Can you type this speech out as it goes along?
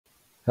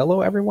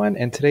Hello everyone,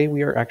 and today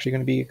we are actually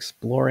going to be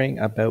exploring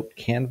about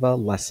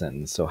Canva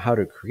lessons. So how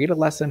to create a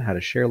lesson, how to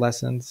share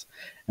lessons.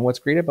 And what's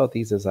great about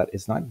these is that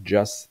it's not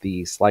just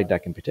the slide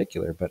deck in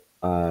particular,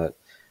 but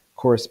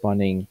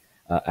corresponding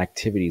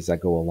activities that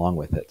go along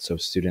with it. So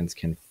students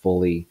can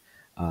fully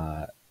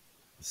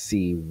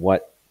see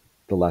what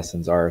the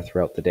lessons are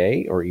throughout the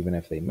day, or even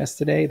if they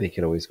missed a day, they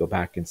could always go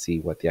back and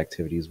see what the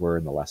activities were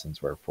and the lessons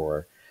were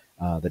for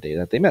the day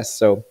that they missed.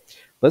 So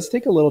let's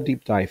take a little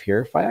deep dive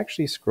here. If I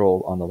actually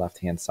scroll on the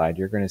left-hand side,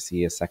 you're going to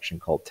see a section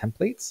called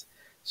templates.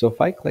 So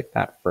if I click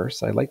that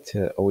first, I like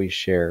to always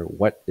share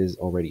what is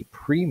already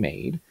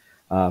pre-made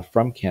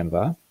from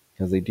Canva,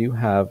 because they do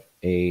have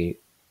a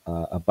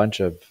bunch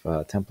of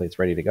templates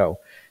ready to go.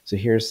 So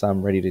here's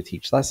some ready to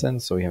teach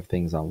lessons. So we have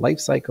things on life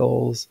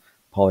cycles,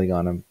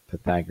 polygon and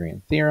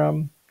Pythagorean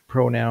theorem,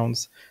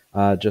 pronouns,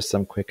 just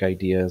some quick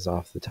ideas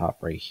off the top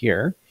right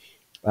here.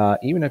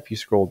 Even if you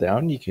scroll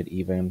down, you could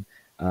even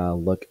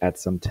look at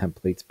some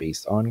templates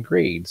based on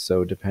grade.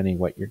 So depending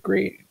what your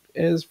grade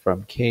is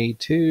from K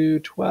to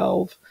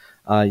 12,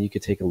 you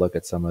could take a look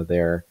at some of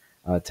their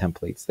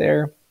templates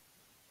there.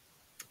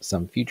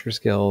 Some future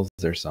skills,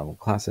 there's some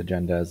class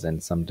agendas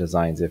and some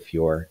designs if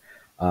you're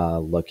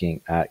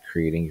looking at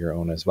creating your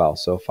own as well.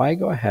 So if I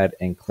go ahead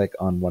and click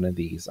on one of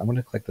these, I'm going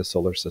to click the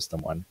solar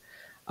system one,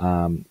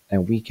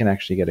 and we can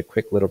actually get a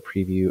quick little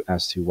preview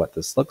as to what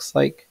this looks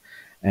like.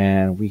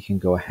 And we can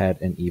go ahead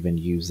and even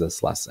use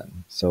this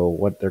lesson. So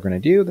what they're going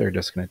to do, they're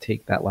just going to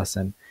take that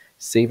lesson,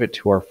 save it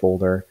to our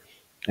folder,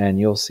 and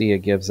you'll see it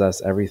gives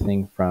us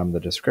everything from the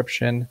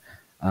description,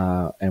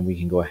 and we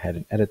can go ahead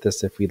and edit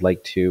this if we'd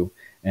like to,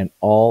 and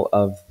all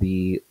of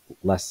the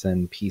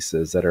lesson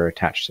pieces that are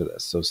attached to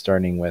this. So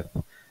starting with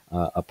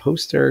a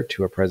poster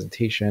to a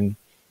presentation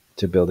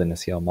to building a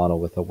scale model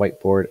with a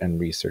whiteboard and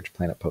research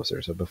planet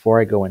poster. So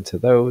before I go into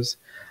those,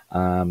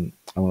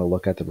 I want to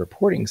look at the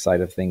reporting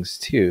side of things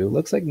too.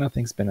 Looks like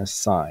nothing's been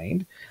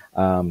assigned.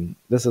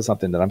 This is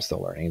something that I'm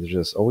still learning. There's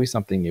just always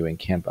something new in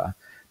Canva.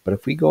 But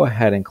if we go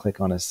ahead and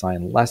click on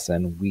assign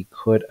lesson, we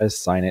could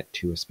assign it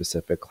to a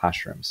specific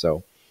classroom.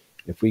 So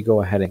if we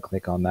go ahead and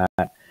click on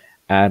that,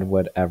 add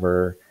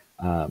whatever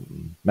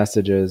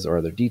messages or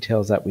other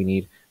details that we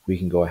need, we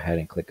can go ahead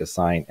and click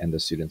assign, and the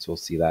students will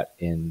see that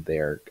in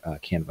their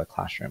Canva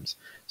classrooms.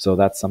 So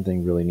that's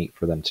something really neat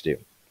for them to do.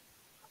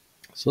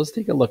 So let's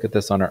take a look at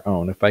this on our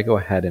own. If I go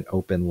ahead and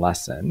open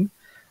lesson,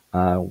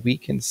 we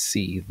can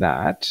see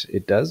that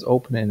it does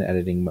open in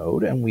editing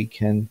mode, and we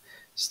can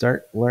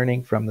start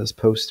learning from this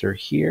poster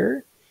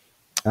here.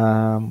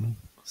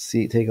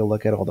 Take a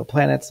look at all the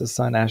planets, the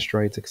sun,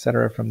 asteroids,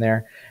 etc. from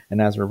there. And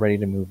as we're ready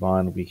to move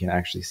on, we can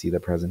actually see the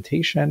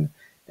presentation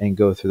and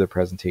go through the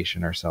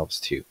presentation ourselves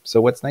too.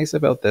 So what's nice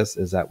about this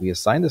is that we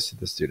assign this to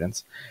the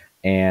students,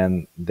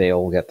 and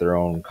they'll get their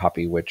own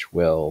copy, which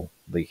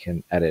they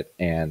can edit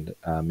and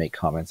make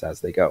comments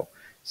as they go.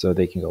 So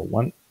they can go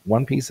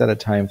one piece at a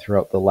time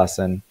throughout the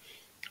lesson,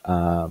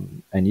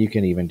 and you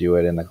can even do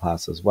it in the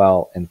class as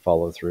well and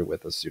follow through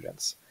with the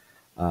students.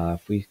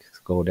 If we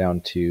go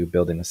down to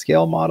building a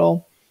scale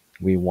model,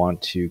 we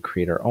want to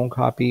create our own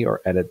copy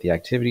or edit the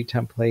activity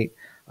template.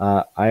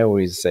 I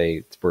always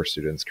say for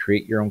students,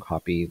 create your own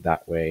copy.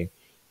 That way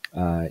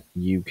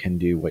you can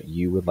do what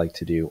you would like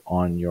to do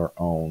on your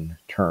own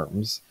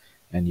terms,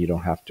 and you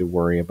don't have to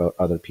worry about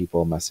other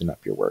people messing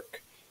up your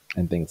work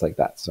and things like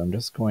that. So I'm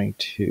just going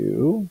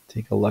to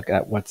take a look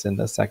at what's in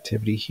this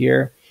activity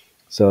here.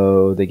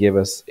 So they give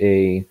us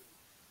a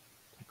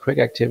quick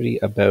activity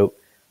about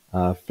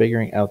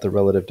figuring out the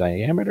relative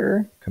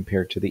diameter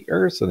compared to the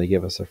Earth. So they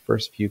give us a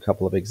first few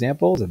couple of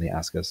examples, and they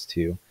ask us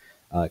to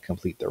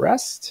complete the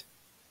rest.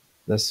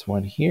 This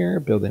one here,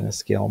 building a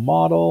scale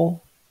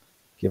model,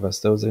 give us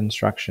those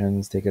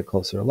instructions, take a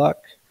closer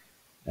look,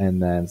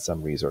 and then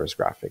some resource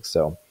graphics.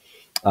 So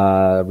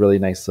really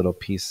nice little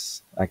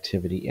piece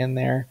activity in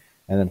there.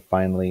 And then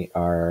finally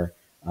our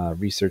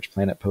research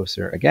planet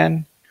poster,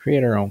 again,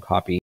 create our own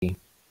copy.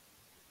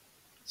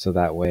 So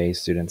that way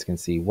students can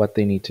see what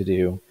they need to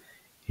do.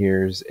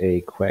 Here's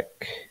a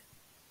quick,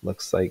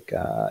 looks like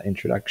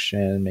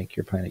introduction, make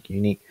your planet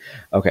unique.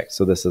 Okay,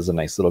 so this is a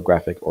nice little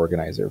graphic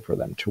organizer for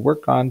them to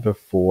work on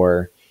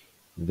before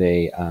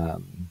they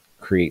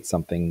create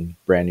something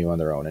brand new on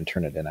their own and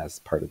turn it in as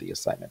part of the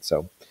assignment.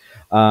 So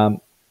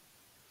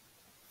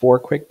 4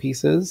 quick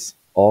pieces,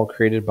 all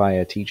created by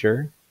a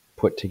teacher,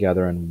 put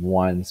together in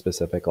one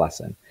specific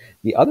lesson.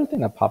 The other thing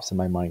that pops in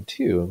my mind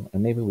too,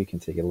 and maybe we can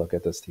take a look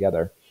at this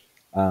together,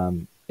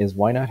 is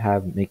why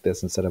not make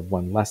this instead of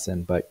one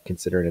lesson, but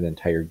consider it an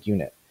entire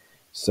unit.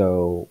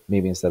 So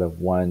maybe instead of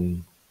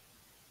one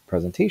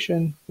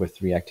presentation with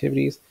 3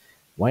 activities,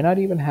 why not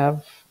even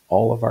have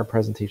all of our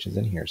presentations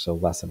in here? So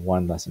lesson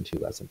 1, lesson 2,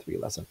 lesson 3,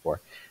 lesson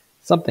 4,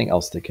 something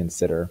else to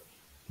consider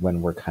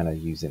when we're kind of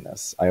using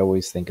this. I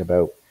always think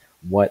about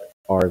what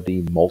are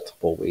the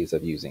multiple ways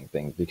of using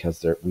things,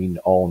 because we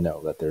all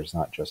know that there's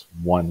not just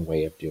one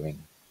way of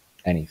doing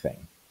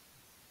anything.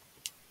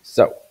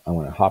 So I'm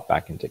going to hop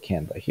back into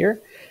Canva here.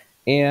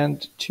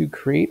 And to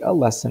create a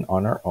lesson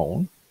on our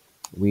own,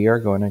 we are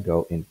going to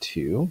go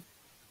into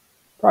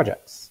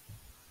projects.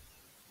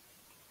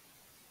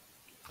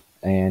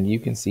 And you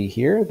can see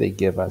here, they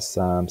give us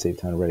some save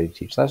time ready to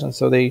teach sessions.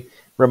 So they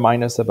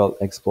remind us about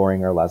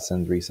exploring our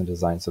lessons, recent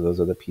design. So those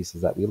are the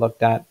pieces that we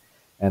looked at.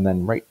 And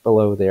then right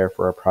below there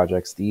for our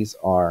projects, these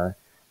are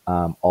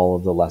all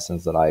of the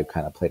lessons that I've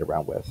kind of played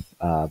around with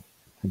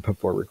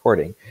before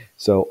recording.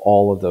 So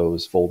all of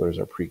those folders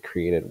are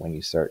pre-created when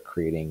you start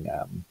creating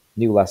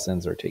new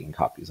lessons or taking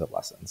copies of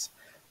lessons.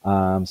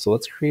 So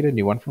let's create a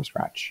new one from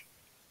scratch.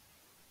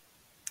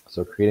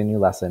 So create a new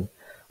lesson.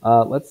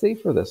 Let's say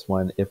for this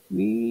one, if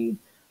we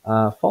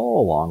follow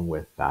along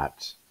with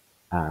that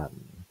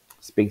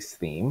space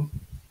theme,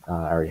 I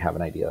already have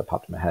an idea that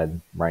popped in my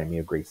head, reminding me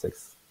of grade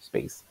 6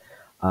 space.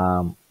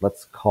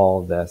 Let's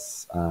call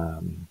this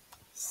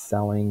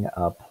Selling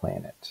a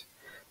Planet.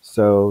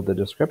 So the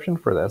description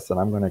for this, and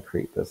I'm going to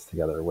create this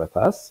together with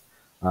us,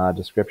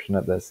 description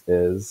of this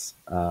is,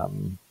 I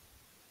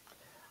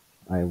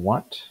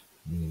want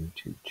you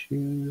to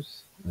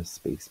choose a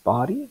space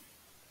body.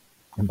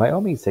 And by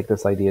all means, take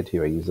this idea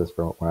too. I used this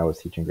for when I was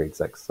teaching grade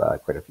 6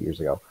 quite a few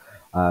years ago.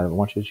 I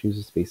want you to choose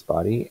a space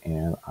body,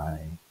 and I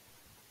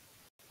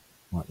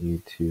want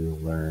you to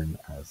learn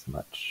as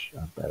much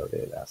about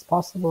it as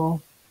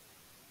possible.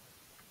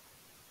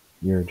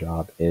 Your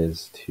job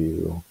is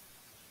to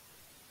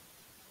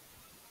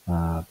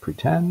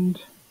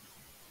pretend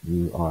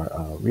you are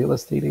a real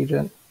estate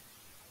agent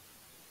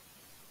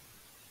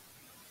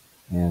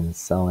and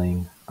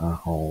selling a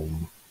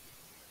home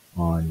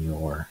on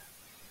your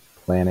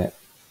planet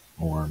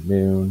or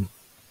moon.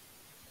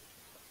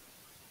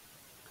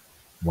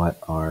 What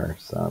are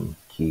some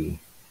key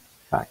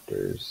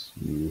factors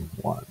you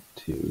want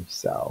to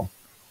sell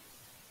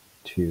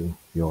to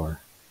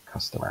your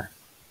customer?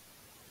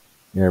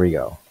 There we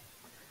go.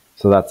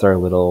 So that's our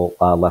little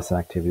lesson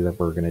activity that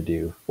we're going to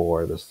do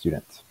for the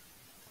students.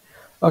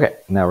 Okay,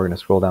 now we're going to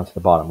scroll down to the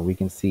bottom. We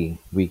can see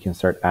we can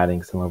start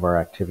adding some of our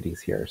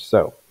activities here.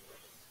 So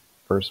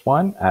first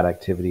one, add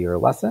activity or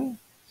lesson.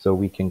 So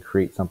we can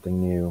create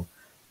something new,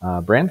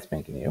 brand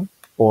spanking new,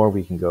 or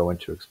we can go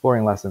into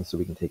exploring lessons so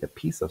we can take a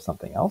piece of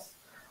something else.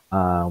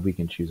 We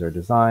can choose our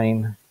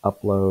design,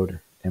 upload,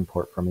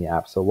 import from the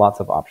app. So lots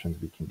of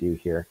options we can do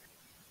here.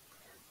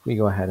 If we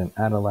go ahead and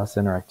add a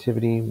lesson or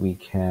activity, we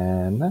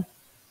can,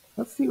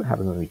 let's see what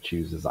happens when we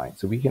choose design.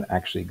 So we can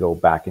actually go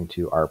back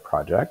into our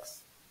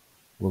projects.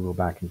 We'll go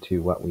back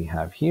into what we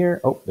have here.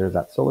 Oh, there's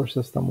that solar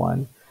system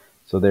one.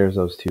 So there's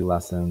those 2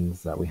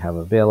 lessons that we have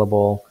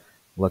available.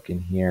 Look in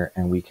here,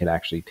 and we can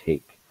actually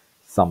take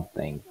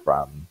something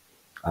from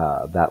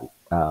that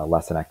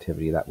lesson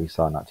activity that we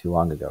saw not too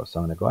long ago.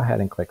 So I'm going to go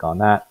ahead and click on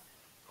that,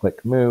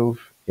 click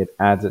move. It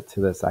adds it to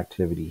this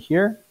activity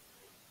here.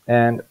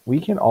 And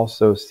we can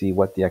also see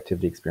what the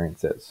activity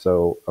experience is.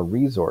 So a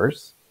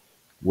resource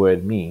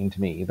would mean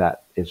to me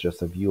that it's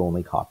just a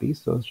view-only copy.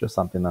 So it's just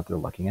something that they're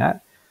looking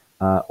at.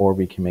 Or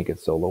we can make it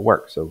solo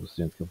work. So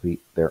students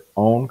complete their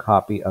own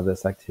copy of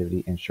this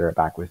activity and share it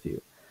back with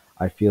you.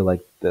 I feel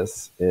like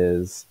this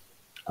is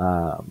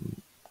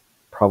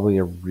probably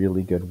a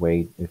really good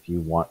way if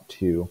you want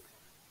to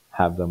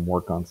have them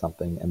work on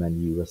something and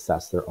then you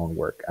assess their own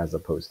work as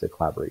opposed to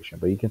collaboration.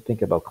 But you can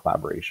think about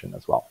collaboration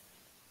as well.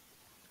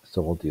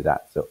 So we'll do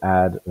that. So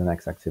add the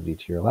next activity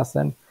to your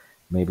lesson.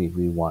 Maybe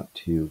we want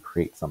to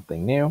create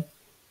something new.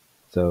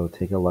 So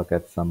take a look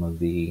at some of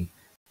the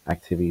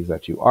activities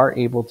that you are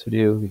able to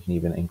do. We can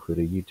even include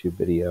a YouTube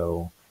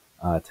video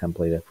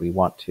template if we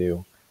want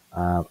to.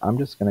 I'm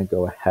just going to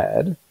go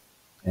ahead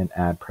and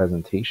add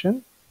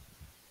presentation.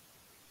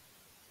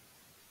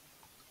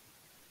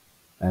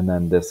 And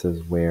then this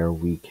is where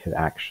we could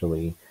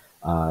actually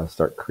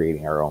start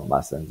creating our own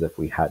lessons if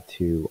we had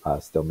to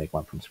still make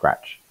one from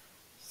scratch.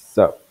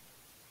 So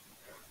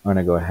I'm going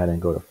to go ahead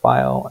and go to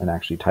File and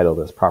actually title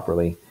this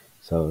properly.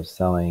 So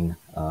Selling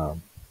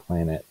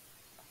Planet.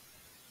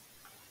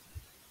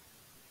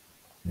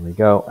 Here we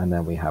go. And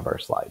then we have our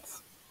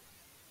slides.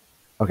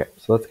 Okay,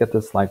 so let's get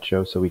this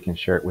slideshow so we can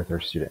share it with our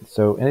students.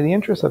 So in the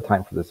interest of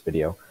time for this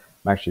video,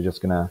 I'm actually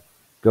just going to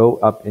go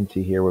up into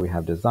here where we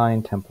have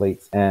design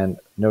templates, and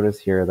notice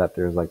here that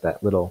there's like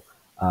that little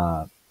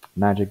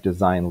magic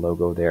design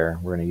logo there.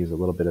 We're going to use a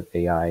little bit of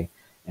AI,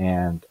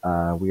 and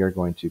we are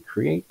going to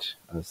create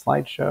a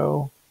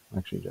slideshow.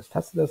 Actually just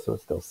tested this, so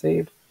it's still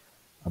saved,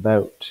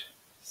 about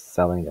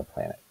selling a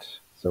planet.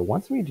 So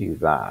once we do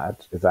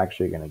that, it's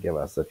actually going to give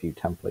us a few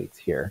templates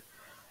here.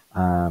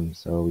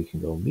 So we can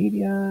go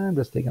media,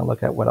 just taking a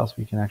look at what else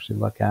we can actually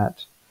look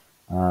at.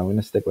 I'm going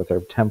to stick with our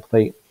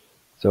template.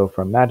 So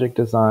from Magic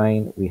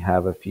Design, we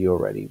have a few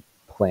already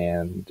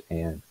planned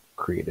and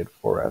created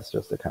for us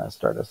just to kind of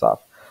start us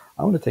off.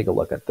 I'm going to take a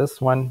look at this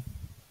one,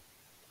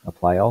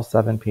 apply all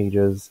 7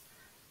 pages,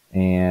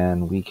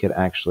 and we could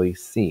actually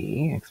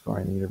see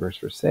Exploring the Universe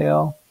for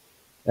Sale,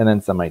 and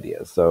then some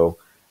ideas. So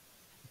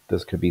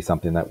this could be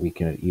something that we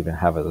can even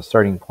have as a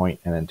starting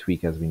point and then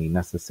tweak as we need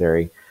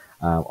necessary,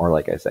 or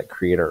like I said,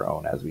 create our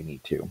own as we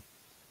need to.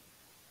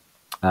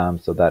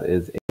 So that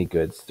is a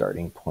good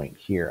starting point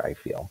here, I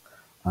feel.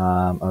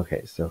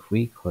 Okay, so if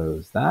we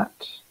close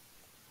that,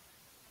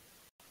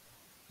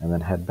 and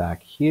then head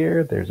back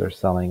here. There's our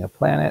selling a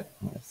planet.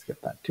 I'm going to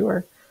skip that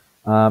tour.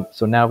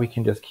 So now we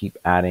can just keep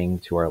adding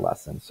to our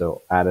lesson.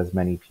 So add as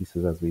many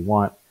pieces as we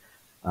want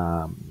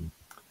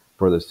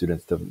for the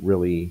students to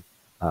really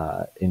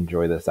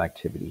enjoy this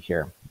activity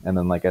here. And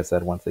then, like I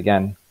said, once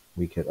again,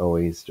 we could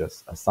always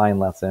just assign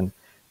lesson,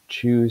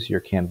 choose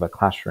your Canva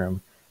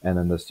classroom, and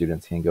then the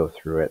students can go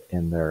through it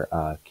in their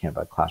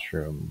Canva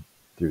classroom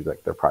through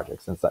like their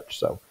projects and such.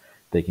 So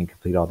they can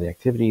complete all the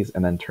activities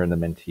and then turn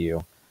them into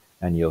you,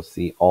 and you'll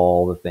see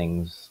all the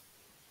things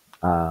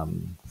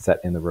set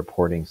in the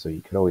reporting. So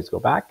you could always go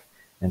back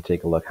and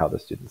take a look how the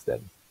students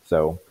did.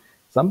 So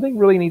something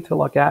really neat to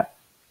look at.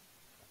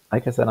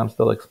 Like I said, I'm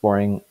still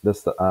exploring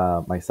this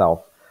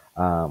myself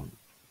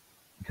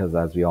because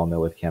as we all know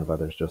with Canva,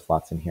 there's just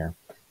lots in here.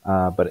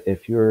 But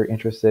if you're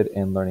interested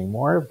in learning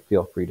more,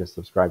 feel free to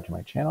subscribe to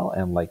my channel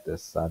and like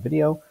this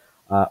video.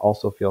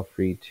 Also, feel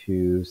free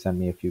to send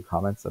me a few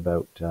comments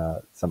about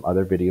some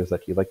other videos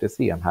that you'd like to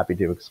see. I'm happy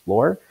to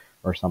explore,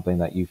 or something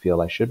that you feel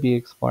I should be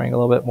exploring a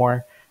little bit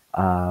more.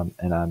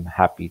 And I'm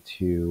happy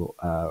to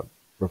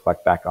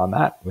reflect back on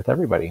that with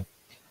everybody.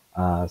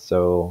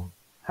 So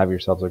have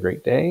yourselves a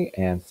great day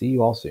and see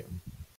you all soon.